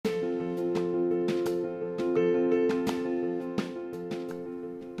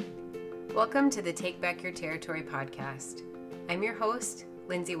Welcome to the Take Back Your Territory podcast. I'm your host,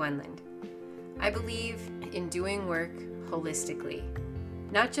 Lindsay Wendland. I believe in doing work holistically,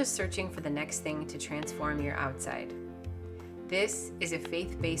 not just searching for the next thing to transform your outside. This is a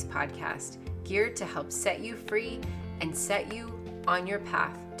faith-based podcast geared to help set you free and set you on your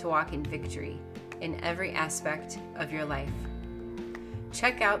path to walk in victory in every aspect of your life.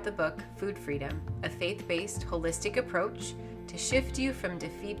 Check out the book Food Freedom, a faith-based holistic approach to shift you from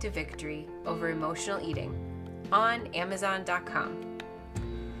defeat to victory over emotional eating on Amazon.com.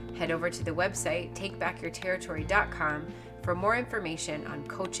 Head over to the website takebackyyourterritory.com for more information on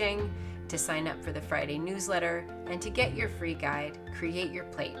coaching, to sign up for the Friday newsletter, and to get your free guide, Create Your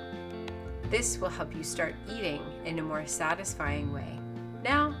Plate. This will help you start eating in a more satisfying way.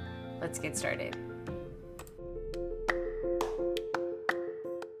 Now, let's get started.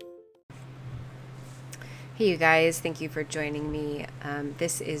 Hey you guys, thank you for joining me.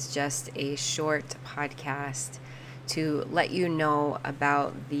 This is just a short podcast to let you know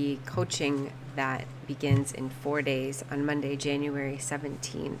about the coaching that begins in 4 days on Monday, January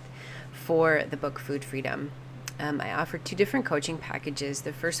 17th for the book Food Freedom. I offer 2 different coaching packages.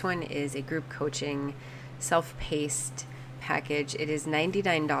 The first one is a group coaching self-paced package. It is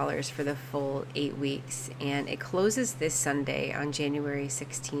 $99 for the full 8 weeks, and it closes this Sunday on January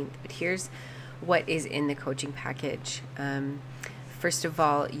 16th. But here's what is in the coaching package. First of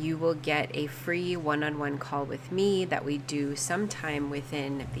all, you will get a free one-on-one call with me that we do sometime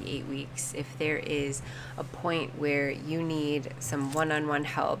within the 8 weeks. If there is a point where you need some one-on-one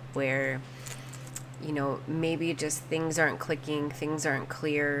help, where maybe just things aren't clicking, things aren't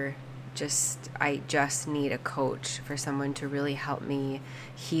clear, I just need a coach, for someone to really help me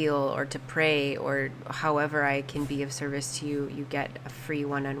heal or to pray, or however I can be of service to you, you get a free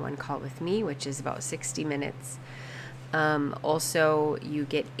one-on-one call with me, which is about 60 minutes. Also, you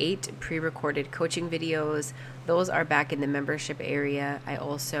get 8 pre-recorded coaching videos. Those are back in the membership area. I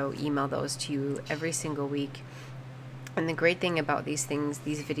also email those to you every single week. And the great thing about these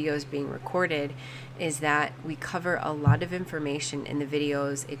videos being recorded, is that we cover a lot of information in the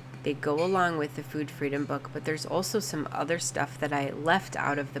videos. They go along with the Food Freedom book, but there's also some other stuff that I left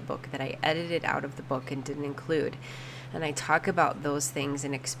out of the book, that I edited out of the book and didn't include. And I talk about those things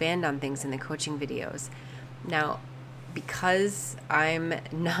and expand on things in the coaching videos. Now, because I'm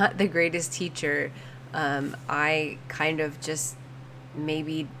not the greatest teacher, I kind of just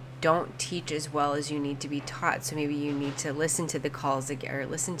maybe don't teach as well as you need to be taught. So maybe you need to listen to the calls again, or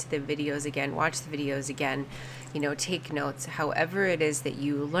listen to the videos again, watch the videos again, take notes. However it is that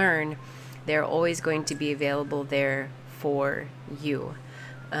you learn, they're always going to be available there for you.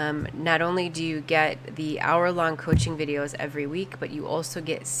 Not only do you get the hour-long coaching videos every week, but you also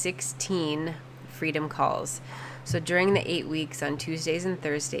get 16 freedom calls. So during the 8 weeks, on Tuesdays and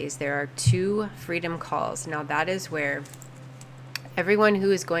Thursdays, there are 2 freedom calls. Now that is where everyone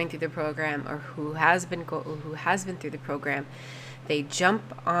who is going through the program, or who has been through the program, they jump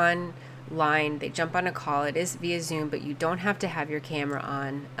online, they jump on a call. It is via Zoom, but you don't have to have your camera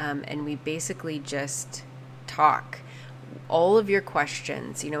on, and we basically just talk. All of your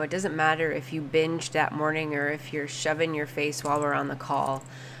questions, it doesn't matter if you binged that morning, or if you're shoving your face while we're on the call,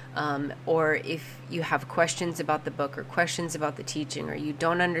 or if you have questions about the book, or questions about the teaching, or you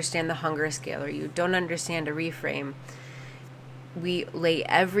don't understand the hunger scale, or you don't understand a reframe. We lay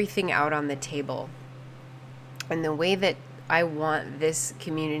everything out on the table. And the way that I want this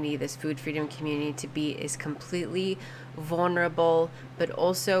community, this Food Freedom community, to be is completely vulnerable, but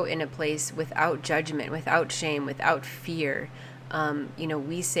also in a place without judgment, without shame, without fear.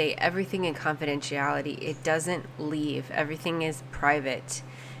 We say everything in confidentiality. It doesn't leave. Everything is private,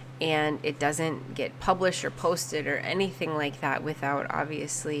 and it doesn't get published or posted or anything like that without,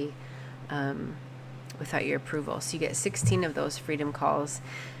 obviously, without your approval. So you get 16 of those freedom calls.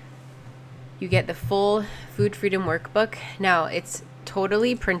 You get the full Food Freedom workbook. Now, it's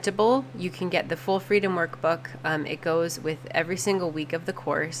totally printable. You can get the full Freedom workbook. It goes with every single week of the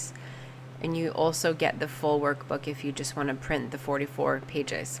course. And you also get the full workbook if you just want to print the 44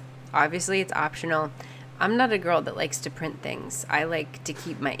 pages. Obviously, it's optional. I'm not a girl that likes to print things. I like to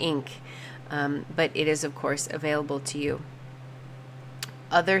keep my ink. But it is, of course, available to you.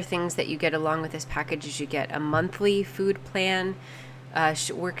 Other things that you get along with this package is you get a monthly food plan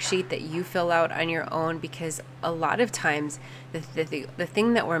worksheet that you fill out on your own, because a lot of times the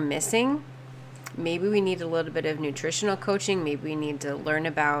thing that we're missing, maybe we need a little bit of nutritional coaching, maybe we need to learn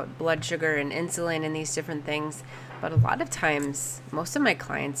about blood sugar and insulin and these different things, but a lot of times most of my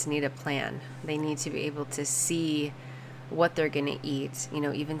clients need a plan. They need to be able to see what they're going to eat,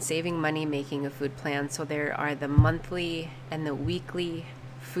 even saving money, making a food plan. So there are the monthly and the weekly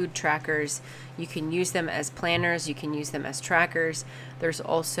food trackers. You can use them as planners. You can use them as trackers. There's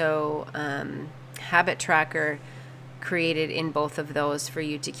also Habit Tracker created in both of those for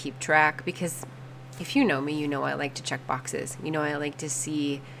you to keep track, because if you know me, you know I like to check boxes. You know, I like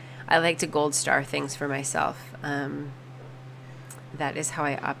to gold star things for myself. That is how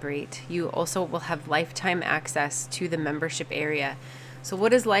I operate. You also will have lifetime access to the membership area. So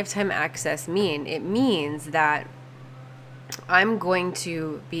what does lifetime access mean? It means that I'm going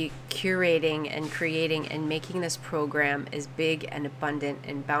to be curating and creating and making this program as big and abundant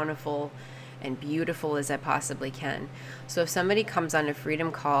and bountiful and beautiful as I possibly can. So if somebody comes on a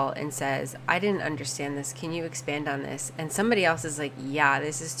Freedom call and says, I didn't understand this, can you expand on this? And somebody else is like, yeah,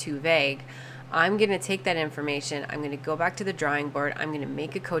 this is too vague. I'm going to take that information. I'm going to go back to the drawing board. I'm going to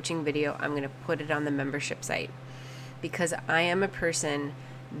make a coaching video. I'm going to put it on the membership site, because I am a person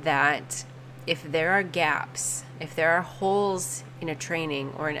that if there are gaps, if there are holes in a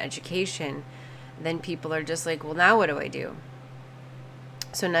training or an education, then people are just like, well, now what do I do?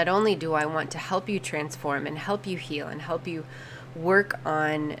 So not only do I want to help you transform and help you heal and help you work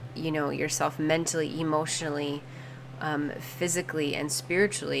on, yourself mentally, emotionally, physically, and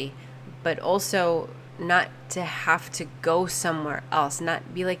spiritually, but also not to have to go somewhere else,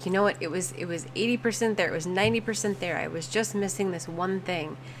 not be like, you know what, it was 80% there, it was 90% there, I was just missing this one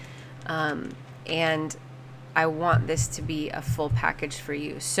thing. And I want this to be a full package for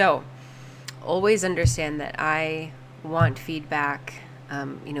you. So always understand that I want feedback.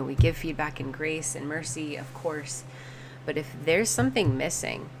 We give feedback in grace and mercy, of course. But if there's something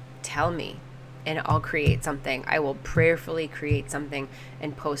missing, tell me, and I'll create something. I will prayerfully create something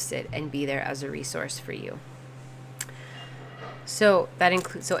and post it and be there as a resource for you. So that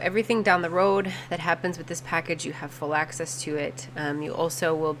includes, everything down the road that happens with this package, you have full access to it. You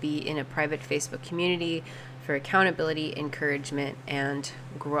also will be in a private Facebook community for accountability, encouragement, and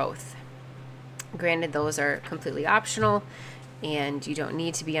growth. Granted, those are completely optional, and you don't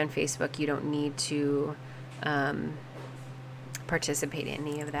need to be on Facebook. You don't need to participate in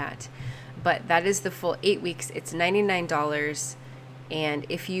any of that. But that is the full 8 weeks. It's $99. And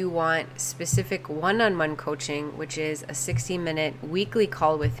if you want specific one-on-one coaching, which is a 60-minute weekly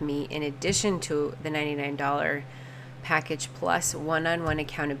call with me, in addition to the $99 package, plus one-on-one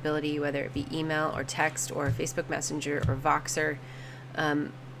accountability, whether it be email or text or Facebook Messenger or Voxer,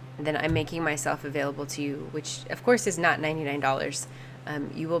 then I'm making myself available to you, which of course is not $99.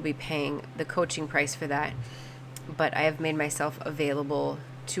 You will be paying the coaching price for that. But I have made myself available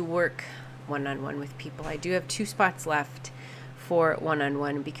to work one-on-one with people. I do have 2 spots left for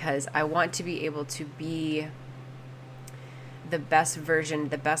one-on-one, because I want to be able to be the best version,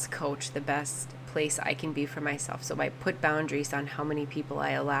 the best coach, the best place I can be for myself. So I put boundaries on how many people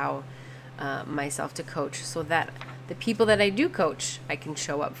I allow myself to coach, so that the people that I do coach, I can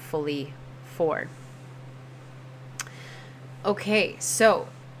show up fully for. Okay, so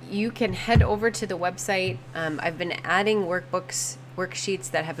you can head over to the website. I've been adding worksheets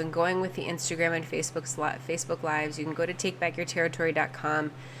that have been going with the Instagram and Facebook Lives. You can go to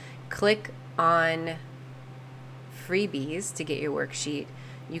takebackyourterritory.com, click on freebies to get your worksheet.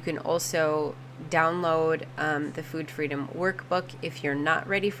 You can also download the Food Freedom Workbook if you're not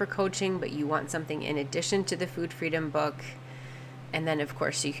ready for coaching, but you want something in addition to the Food Freedom book. And then, of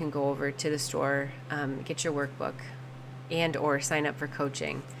course, you can go over to the store, get your workbook, and or sign up for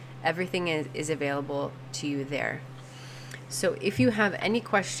coaching. Everything is available to you there. So if you have any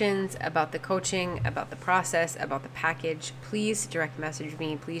questions about the coaching, about the process, about the package, please direct message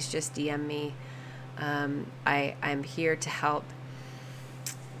me. Please just DM me. I'm here to help.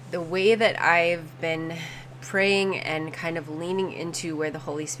 The way that I've been praying and kind of leaning into where the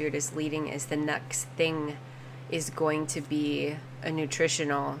Holy Spirit is leading is the next thing is going to be a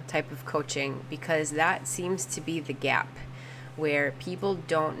nutritional type of coaching, because that seems to be the gap where people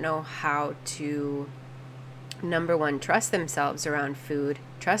don't know how to, number one, trust themselves around food,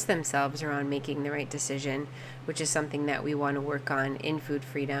 trust themselves around making the right decision, which is something that we want to work on in Food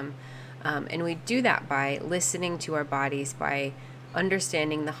Freedom. And we do that by listening to our bodies, by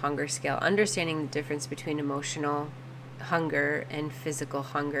understanding the hunger scale, understanding the difference between emotional hunger and physical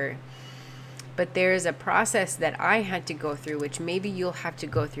hunger. But there is a process that I had to go through, which maybe you'll have to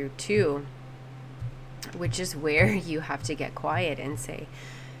go through too, which is where you have to get quiet and say,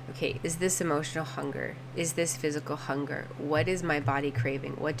 okay, is this emotional hunger? Is this physical hunger? What is my body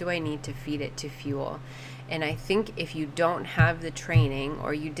craving? What do I need to feed it to fuel? And I think if you don't have the training,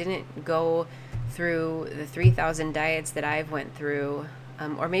 or you didn't go through the 3,000 diets that I've went through,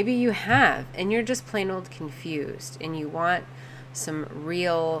 or maybe you have and you're just plain old confused and you want some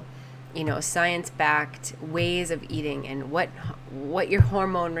real science-backed ways of eating, and what your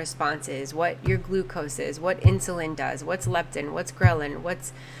hormone response is, what your glucose is, what insulin does, what's leptin, what's ghrelin,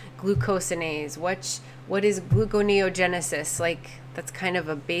 what's glucosinase, what is gluconeogenesis. Like, that's kind of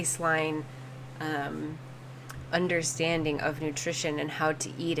a baseline understanding of nutrition and how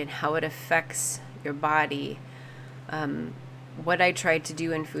to eat and how it affects your body. What I tried to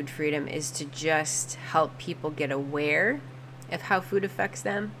do in Food Freedom is to just help people get aware of how food affects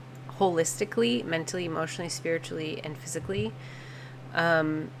them holistically, mentally, emotionally, spiritually, and physically.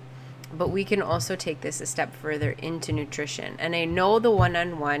 But we can also take this a step further into nutrition. And I know the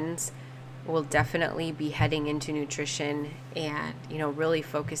one-on-ones will definitely be heading into nutrition and, really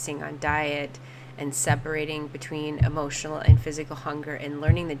focusing on diet and separating between emotional and physical hunger and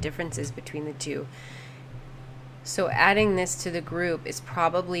learning the differences between the two. So adding this to the group is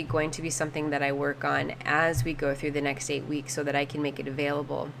probably going to be something that I work on as we go through the next 8 weeks so that I can make it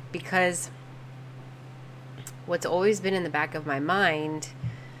available. Because what's always been in the back of my mind,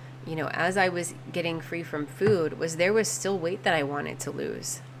 as I was getting free from food, was there was still weight that I wanted to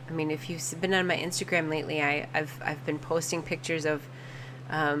lose. I mean, if you've been on my Instagram lately, I've been posting pictures of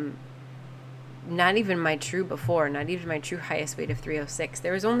not even my true highest weight of 306.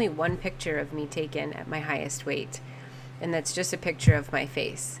 There was only one picture of me taken at my highest weight, and that's just a picture of my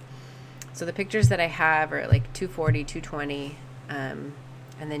face. So the pictures that I have are like 240, 220, and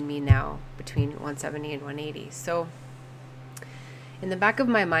then me now between 170 and 180. So in the back of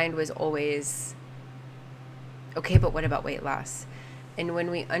my mind was always, okay, but what about weight loss? And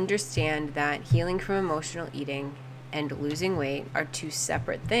when we understand that healing from emotional eating and losing weight are two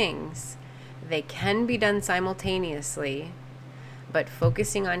separate things, they can be done simultaneously, but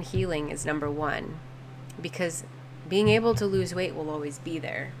focusing on healing is number one, because being able to lose weight will always be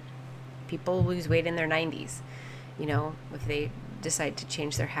there. People lose weight in their 90s, if they decide to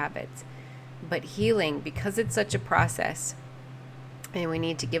change their habits. But healing, because it's such a process, and we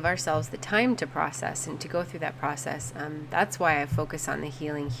need to give ourselves the time to process and to go through that process. That's why I focus on the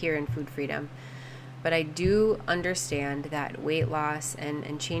healing here in Food Freedom. But I do understand that weight loss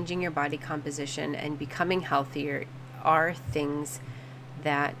and changing your body composition and becoming healthier are things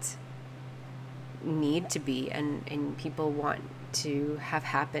that need to be and people want to have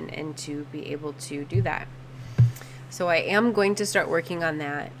happen and to be able to do that. So I am going to start working on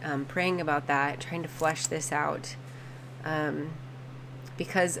that, praying about that, trying to flesh this out,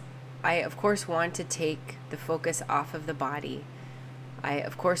 because I, of course, want to take the focus off of the body. I,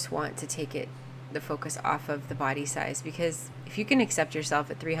 of course, want to take the focus off of the body size, because if you can accept yourself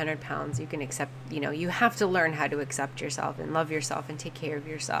at 300 pounds, you can accept, you have to learn how to accept yourself and love yourself and take care of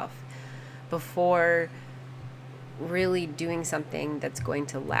yourself before really doing something that's going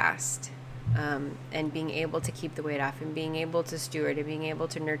to last, and being able to keep the weight off and being able to steward and being able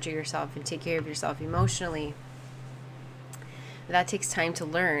to nurture yourself and take care of yourself emotionally. That takes time to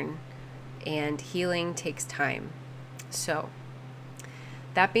learn, and healing takes time. So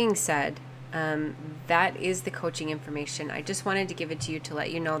that being said, that is the coaching information. I just wanted to give it to you to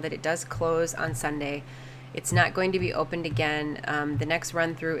let you know that it does close on Sunday. It's not going to be opened again. The next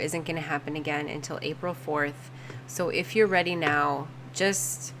run through isn't going to happen again until April 4th. So if you're ready now,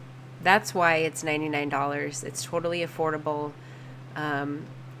 that's why it's $99. It's totally affordable.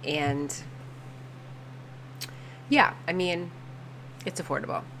 And yeah, I mean, it's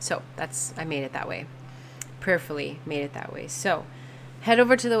affordable. So I made it that way. Prayerfully made it that way. So head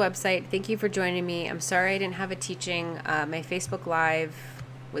over to the website. Thank you for joining me. I'm sorry I didn't have a teaching. My Facebook Live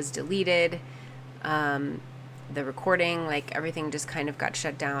was deleted. The recording, everything just kind of got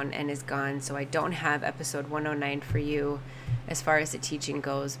shut down and is gone. So I don't have episode 109 for you as far as the teaching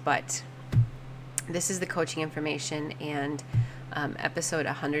goes. But this is the coaching information. And episode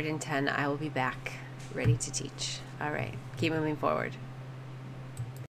 110, I will be back ready to teach. All right. Keep moving forward.